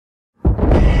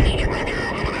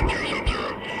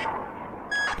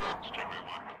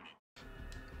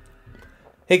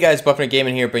Hey guys, Buffner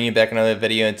Gaming here, bringing you back another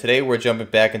video, and today we're jumping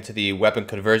back into the weapon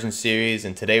conversion series,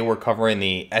 and today we're covering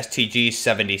the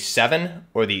STG77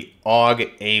 or the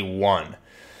AUG A1.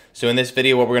 So in this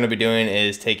video, what we're going to be doing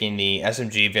is taking the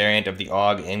SMG variant of the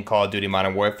AUG in Call of Duty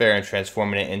Modern Warfare and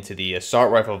transforming it into the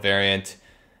Assault Rifle variant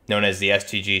known as the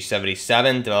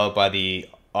STG77, developed by the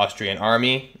Austrian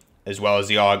Army, as well as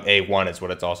the AUG A1 is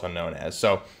what it's also known as.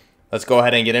 So let's go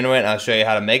ahead and get into it, and I'll show you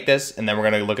how to make this, and then we're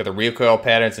going to look at the recoil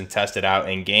patterns and test it out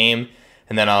in game,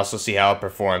 and then also see how it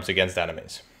performs against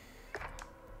enemies.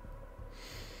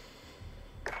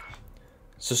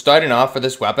 So starting off for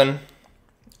this weapon,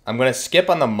 I'm going to skip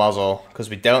on the muzzle because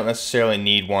we don't necessarily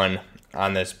need one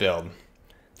on this build.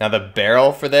 Now the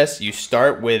barrel for this, you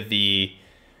start with the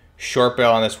short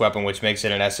barrel on this weapon, which makes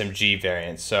it an SMG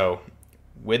variant. So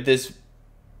with this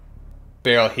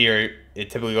barrel here, it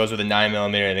typically goes with a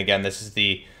 9mm, and again, this is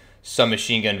the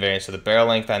submachine gun variant. So the barrel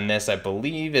length on this, I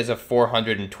believe, is a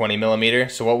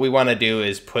 420mm. So what we want to do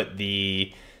is put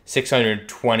the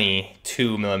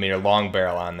 622mm long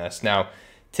barrel on this. Now,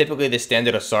 typically the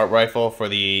standard assault rifle for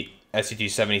the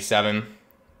STG77,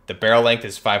 the barrel length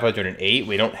is 508.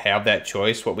 We don't have that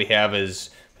choice. What we have is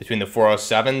between the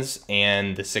 407s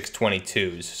and the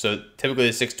 622s. So typically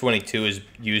the 622 is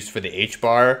used for the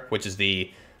H-bar, which is the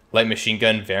light machine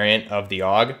gun variant of the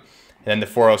AUG, and then the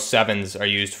 407s are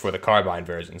used for the carbine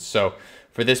versions. So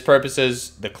for this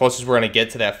purposes, the closest we're going to get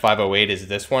to that 508 is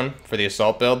this one for the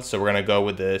assault build. So we're going to go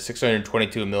with the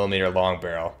 622mm long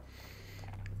barrel.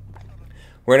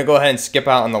 We're going to go ahead and skip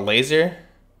out on the laser.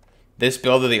 This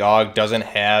build of the AUG doesn't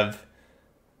have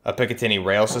a Picatinny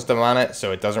rail system on it,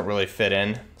 so it doesn't really fit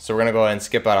in. So we're going to go ahead and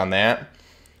skip out on that.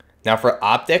 Now for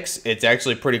optics, it's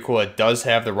actually pretty cool. It does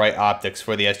have the right optics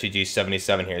for the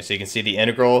STG77 here. So you can see the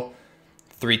integral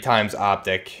 3x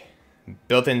optic,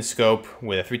 built-in scope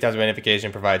with a 3x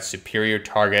magnification provides superior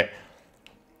target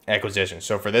acquisition.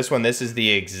 So for this one, this is the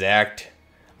exact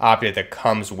optic that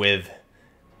comes with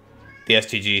the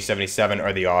STG77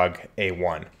 or the AUG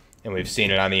A1. And we've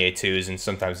seen it on the A2s and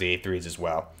sometimes the A3s as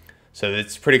well. So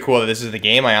it's pretty cool that this is the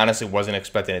game. I honestly wasn't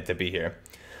expecting it to be here.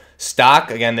 Stock,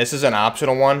 again, this is an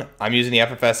optional one. I'm using the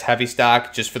FFS heavy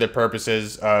stock just for the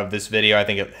purposes of this video. I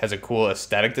think it has a cool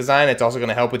aesthetic design. It's also going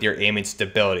to help with your aiming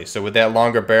stability. So with that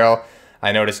longer barrel,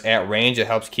 I notice at range it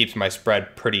helps keep my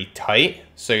spread pretty tight,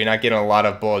 so you're not getting a lot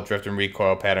of bullet drift and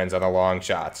recoil patterns on the long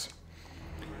shots.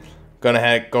 Go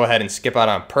ahead and skip out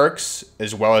on perks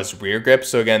as well as rear grip.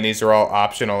 So again, these are all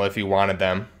optional if you wanted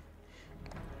them.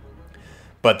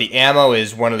 But the ammo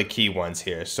is one of the key ones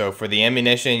here. So for the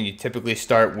ammunition, you typically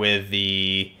start with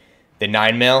the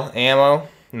 9mm ammo,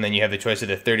 and then you have the choice of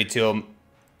the 32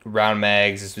 round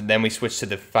mags. Then we switch to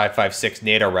the 5.56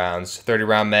 NATO rounds, 30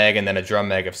 round mag, and then a drum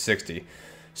mag of 60.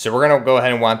 So we're gonna go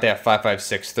ahead and want that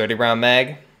 5.56 30 round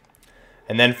mag.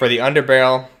 And then for the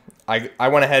underbarrel, I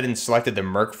went ahead and selected the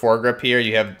Merc foregrip here.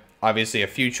 You have obviously a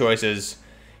few choices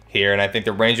here, and I think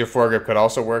the Ranger foregrip could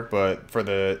also work, but for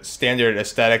the standard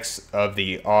aesthetics of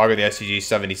the AUG or the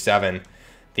STG77,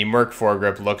 the Merc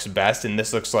foregrip looks best, and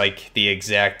this looks like the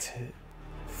exact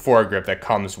foregrip that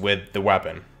comes with the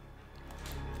weapon.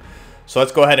 So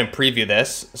let's go ahead and preview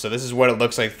this. So this is what it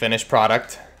looks like, finished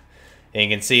product. And you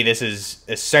can see this is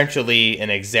essentially an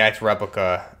exact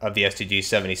replica of the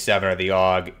STG77 or the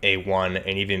AUG A1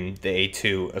 and even the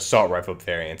A2 assault rifle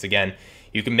variants. Again,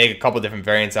 you can make a couple different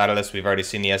variants out of this. We've already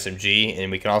seen the SMG, and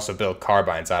we can also build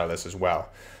carbines out of this as well.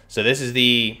 So this is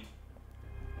the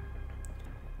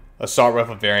assault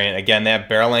rifle variant. Again, that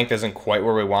barrel length isn't quite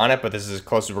where we want it, but this is as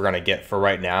close as we're going to get for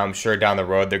right now. I'm sure down the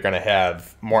road they're going to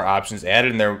have more options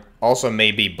added, and there also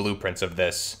may be blueprints of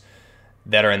this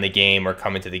that are in the game or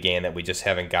coming to the game that we just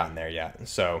haven't gotten there yet.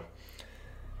 So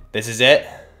this is it.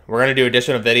 We're going to do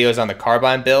additional videos on the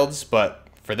carbine builds, but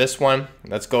for this one,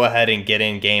 let's go ahead and get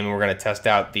in game, and we're going to test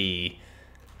out the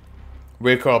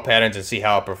recoil patterns and see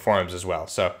how it performs as well.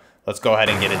 So let's go ahead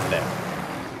and get into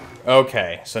that.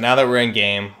 Okay, so now that we're in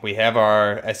game, we have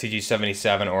our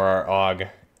STG77 or our AUG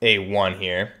A1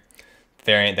 here,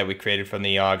 variant that we created from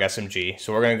the AUG SMG.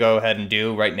 So what we're going to go ahead and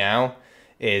do right now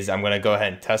is I'm going to go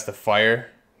ahead and test the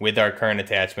fire with our current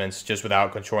attachments just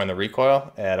without controlling the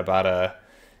recoil at about a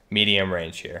medium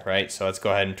range here, right? So let's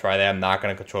go ahead and try that. I'm not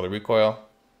going to control the recoil.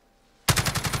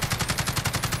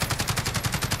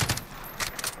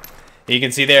 You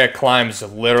can see there it climbs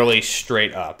literally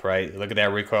straight up, right? Look at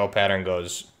that recoil pattern,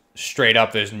 goes straight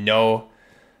up. There's no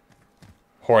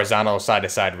horizontal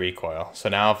side-to-side recoil. So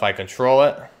now if I control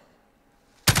it,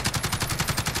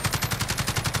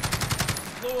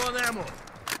 low on ammo.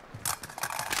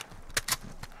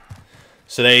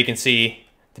 So there you can see,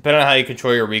 depending on how you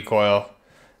control your recoil,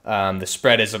 the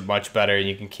spread is much better, and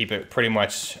you can keep it pretty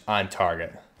much on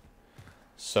target.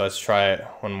 So let's try it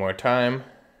one more time.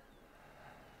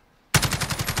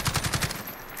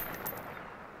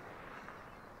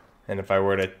 And if I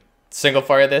were to single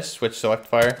fire this, switch select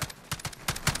fire.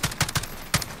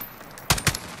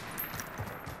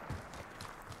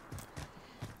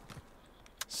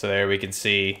 So there we can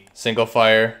see single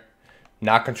fire,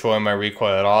 not controlling my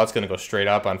recoil at all. It's going to go straight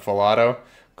up on full auto.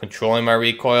 Controlling my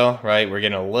recoil, right? We're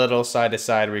getting a little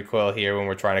side-to-side recoil here when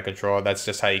we're trying to control it. That's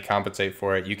just how you compensate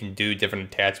for it. You can do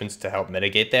different attachments to help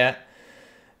mitigate that.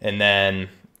 And then,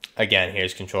 again,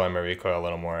 here's controlling my recoil a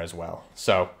little more as well.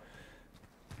 So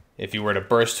if you were to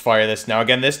burst fire this, now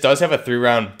again, this does have a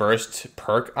 3-round burst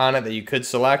perk on it that you could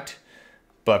select,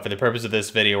 but for the purpose of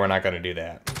this video, we're not going to do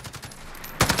that.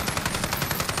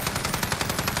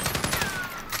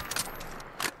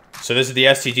 So this is the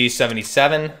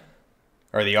STG77,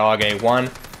 or the AUG A1.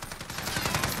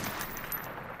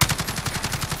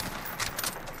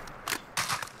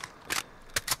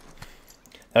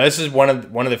 Now this is one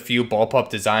of the few bullpup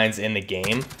designs in the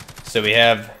game. So we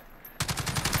have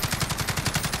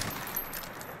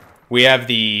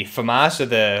the FAMAS, or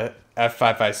the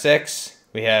F556.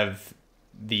 We have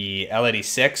the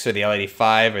L86 or the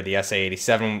L85 or the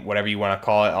SA87, whatever you want to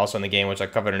call it, also in the game, which I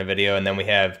covered in a video. And then we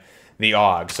have the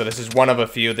AUG. So this is one of a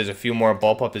few. There's a few more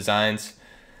bullpup designs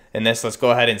in this. Let's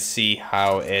go ahead and see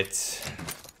how it...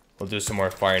 We'll do some more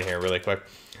firing here really quick.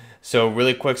 So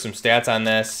really quick, some stats on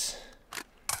this.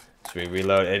 So we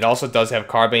reload. It also does have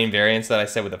carbine variants that I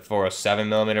said with a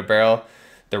 407mm barrel.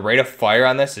 The rate of fire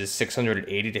on this is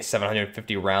 680 to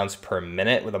 750 rounds per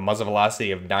minute with a muzzle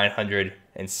velocity of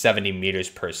 970 meters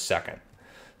per second.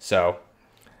 So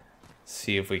let's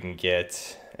see if we can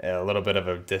get a little bit of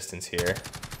a distance here.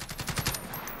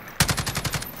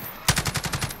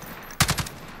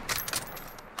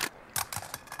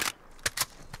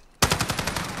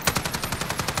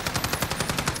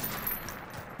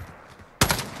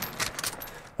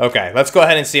 Okay, let's go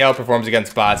ahead and see how it performs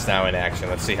against bots now in action.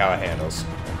 Let's see how it handles.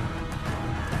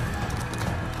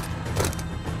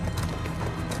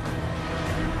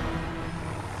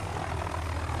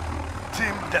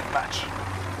 Team deathmatch.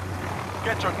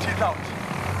 Get your teeth out.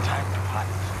 Time to hunt.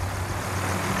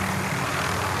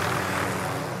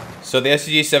 So the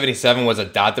STG77 was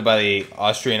adopted by the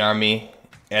Austrian Army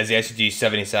as the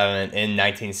STG77 in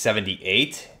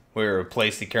 1978, where it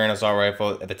replaced the current assault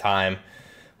rifle at the time,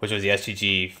 which was the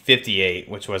STG58,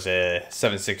 which was a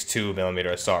 7.62mm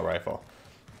assault rifle.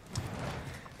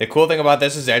 The cool thing about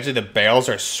this is actually the barrels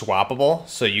are swappable,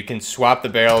 so you can swap the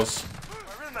barrels.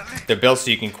 They're built so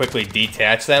you can quickly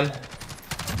detach them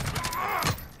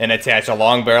and attach a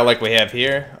long barrel like we have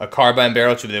here, a carbine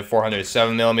barrel, which would be the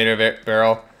 407mm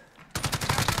barrel,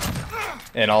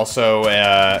 and also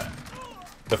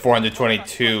the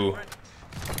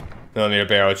 422mm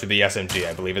barrel, which would be SMG,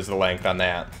 I believe is the length on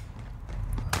that.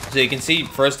 So you can see,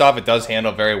 first off, it does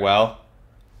handle very well.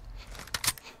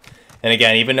 And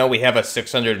again, even though we have a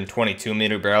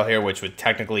 622mm barrel here, which would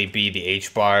technically be the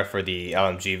H-bar for the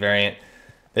LMG variant,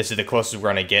 this is the closest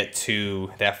we're going to get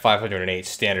to that 508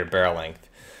 standard barrel length.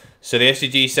 So the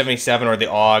STG77 or the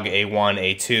AUG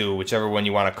A1, A2, whichever one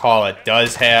you want to call it,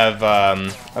 does have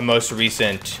a most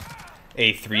recent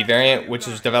A3 variant, which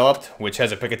was developed, which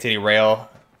has a Picatinny rail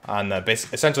on the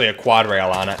essentially a quad rail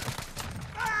on it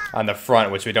on the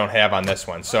front, which we don't have on this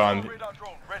one. So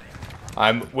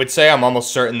I would say I'm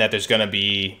almost certain that there's going to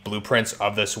be blueprints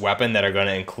of this weapon that are going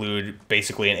to include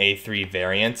basically an A3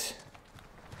 variant.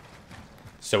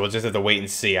 So we'll just have to wait and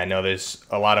see. I know there's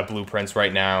a lot of blueprints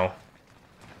right now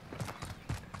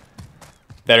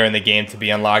that are in the game to be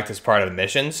unlocked as part of the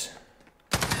missions.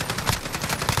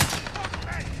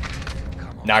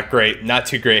 Not great, not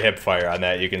too great hip fire on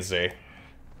that, you can see.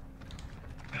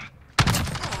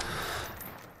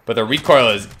 But the recoil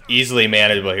is easily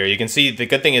manageable here. You can see the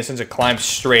good thing is since it climbs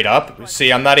straight up,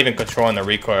 see, I'm not even controlling the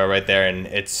recoil right there, and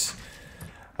it's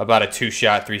about a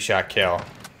 2-shot, 3-shot kill.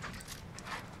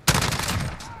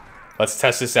 Let's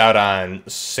test this out on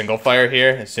single fire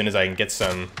here as soon as I can get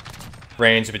some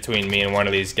range between me and one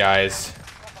of these guys.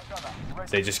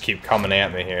 They just keep coming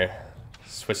at me here.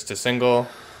 Switch to single,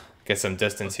 get some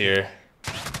distance here.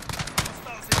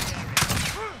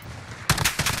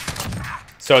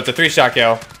 So it's a 3-shot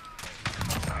kill.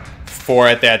 4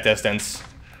 at that distance.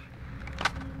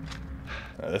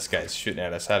 Oh, this guy's shooting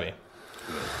at us heavy.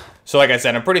 So like I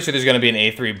said, I'm pretty sure there's going to be an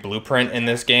A3 blueprint in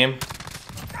this game.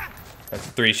 That's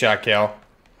a 3-shot kill.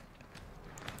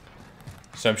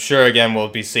 So I'm sure, again, we'll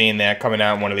be seeing that coming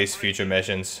out in one of these future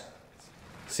missions.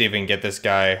 See if we can get this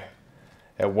guy.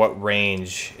 At what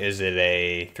range is it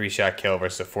a 3-shot kill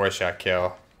versus a 4-shot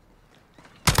kill?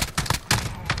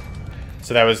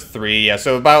 So that was 3. Yeah,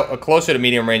 so about closer to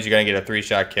medium range, you're going to get a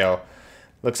 3-shot kill.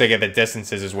 Looks like at the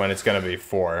distances is when it's going to be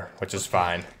 4, which is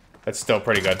fine. That's still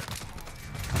pretty good.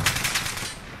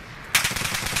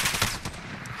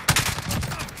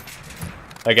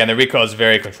 Again, the recoil is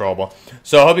very controllable.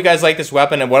 So I hope you guys like this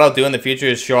weapon, and what I'll do in the future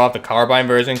is show off the carbine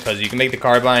version, because you can make the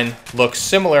carbine look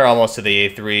similar almost to the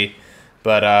A3,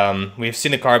 but we've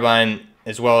seen the carbine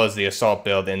as well as the assault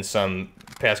build in some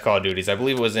past Call of Duties. I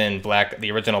believe it was in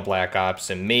the original Black Ops,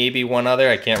 and maybe one other,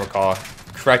 I can't recall.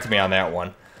 Correct me on that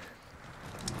one.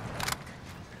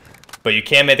 But you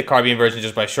can make the carbine version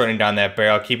just by shortening down that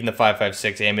barrel, keeping the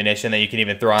 5.56 ammunition. Then you can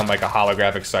even throw on like a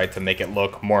holographic sight to make it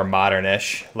look more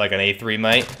modern-ish, like an A3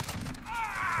 might.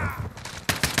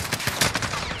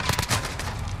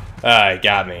 It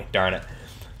got me, darn it.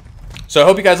 So I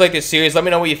hope you guys like this series. Let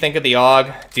me know what you think of the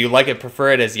AUG. Do you like it,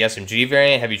 prefer it as the SMG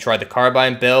variant? Have you tried the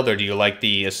carbine build, or do you like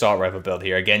the assault rifle build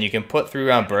here? Again, you can put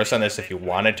 3-round bursts on this if you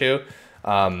wanted to.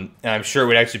 And I'm sure it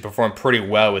would actually perform pretty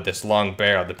well with this long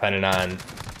barrel, depending on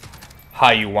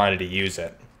how you wanted to use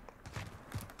it.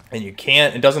 And you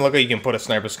can't, it doesn't look like you can put a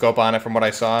sniper scope on it from what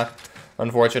I saw,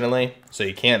 unfortunately. So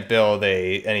you can't build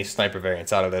any sniper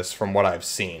variants out of this from what I've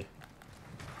seen.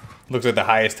 Looks like the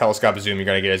highest telescopic zoom you're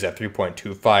going to get is at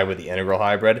 3.25 with the integral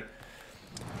hybrid.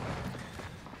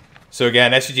 So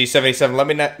again,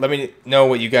 STG77, let me know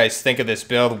what you guys think of this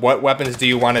build. What weapons do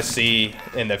you want to see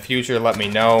in the future? Let me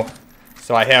know.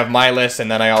 So I have my list,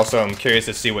 and then I also am curious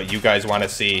to see what you guys want to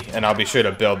see, and I'll be sure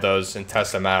to build those and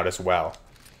test them out as well.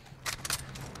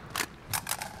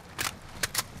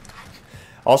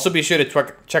 Also, be sure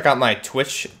to check out my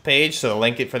Twitch page, so the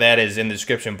link for that is in the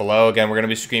description below. Again, we're going to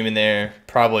be streaming there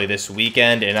probably this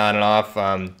weekend and on and off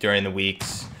during the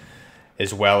weeks,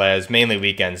 as well as mainly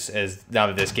weekends, as now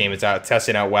that this game is out,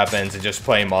 testing out weapons and just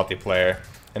playing multiplayer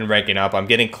and ranking up. I'm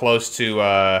getting close to,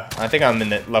 I think I'm in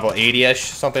the level 80-ish,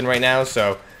 something right now,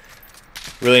 so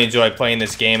really enjoy playing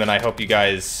this game, and I hope you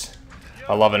guys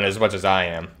are loving it as much as I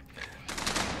am.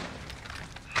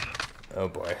 Oh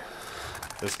boy.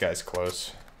 This guy's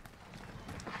close.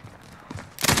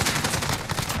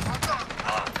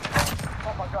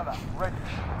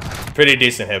 Pretty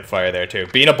decent hip fire there too.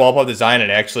 Being a bullpup design,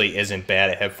 it actually isn't bad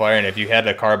at hip fire, and if you had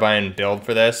a carbine build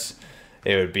for this,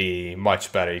 it would be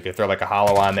much better. You could throw like a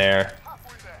hollow on there,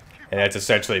 and it's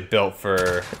essentially built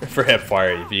for hip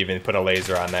fire if you even put a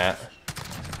laser on that.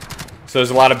 So there's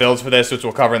a lot of builds for this, which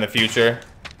we'll cover in the future.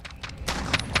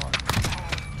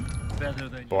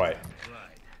 Boy.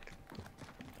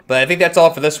 But I think that's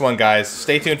all for this one, guys.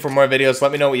 Stay tuned for more videos.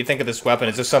 Let me know what you think of this weapon.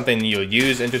 Is this something you'll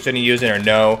use, interested in using, or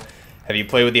no? Have you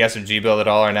played with the SMG build at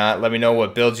all or not? Let me know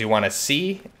what builds you want to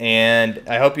see. And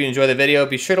I hope you enjoy the video.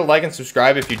 Be sure to like and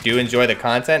subscribe if you do enjoy the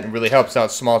content. It really helps out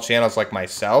small channels like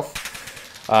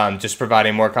myself. Just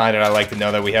providing more content. I like to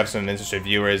know that we have some interested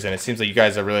viewers, and it seems like you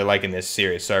guys are really liking this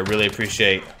series. So I really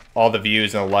appreciate all the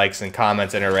views and the likes and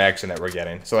comments and interaction that we're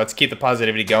getting. So let's keep the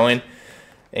positivity going.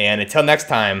 And until next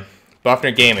time,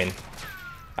 Buffner Gaming,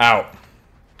 out.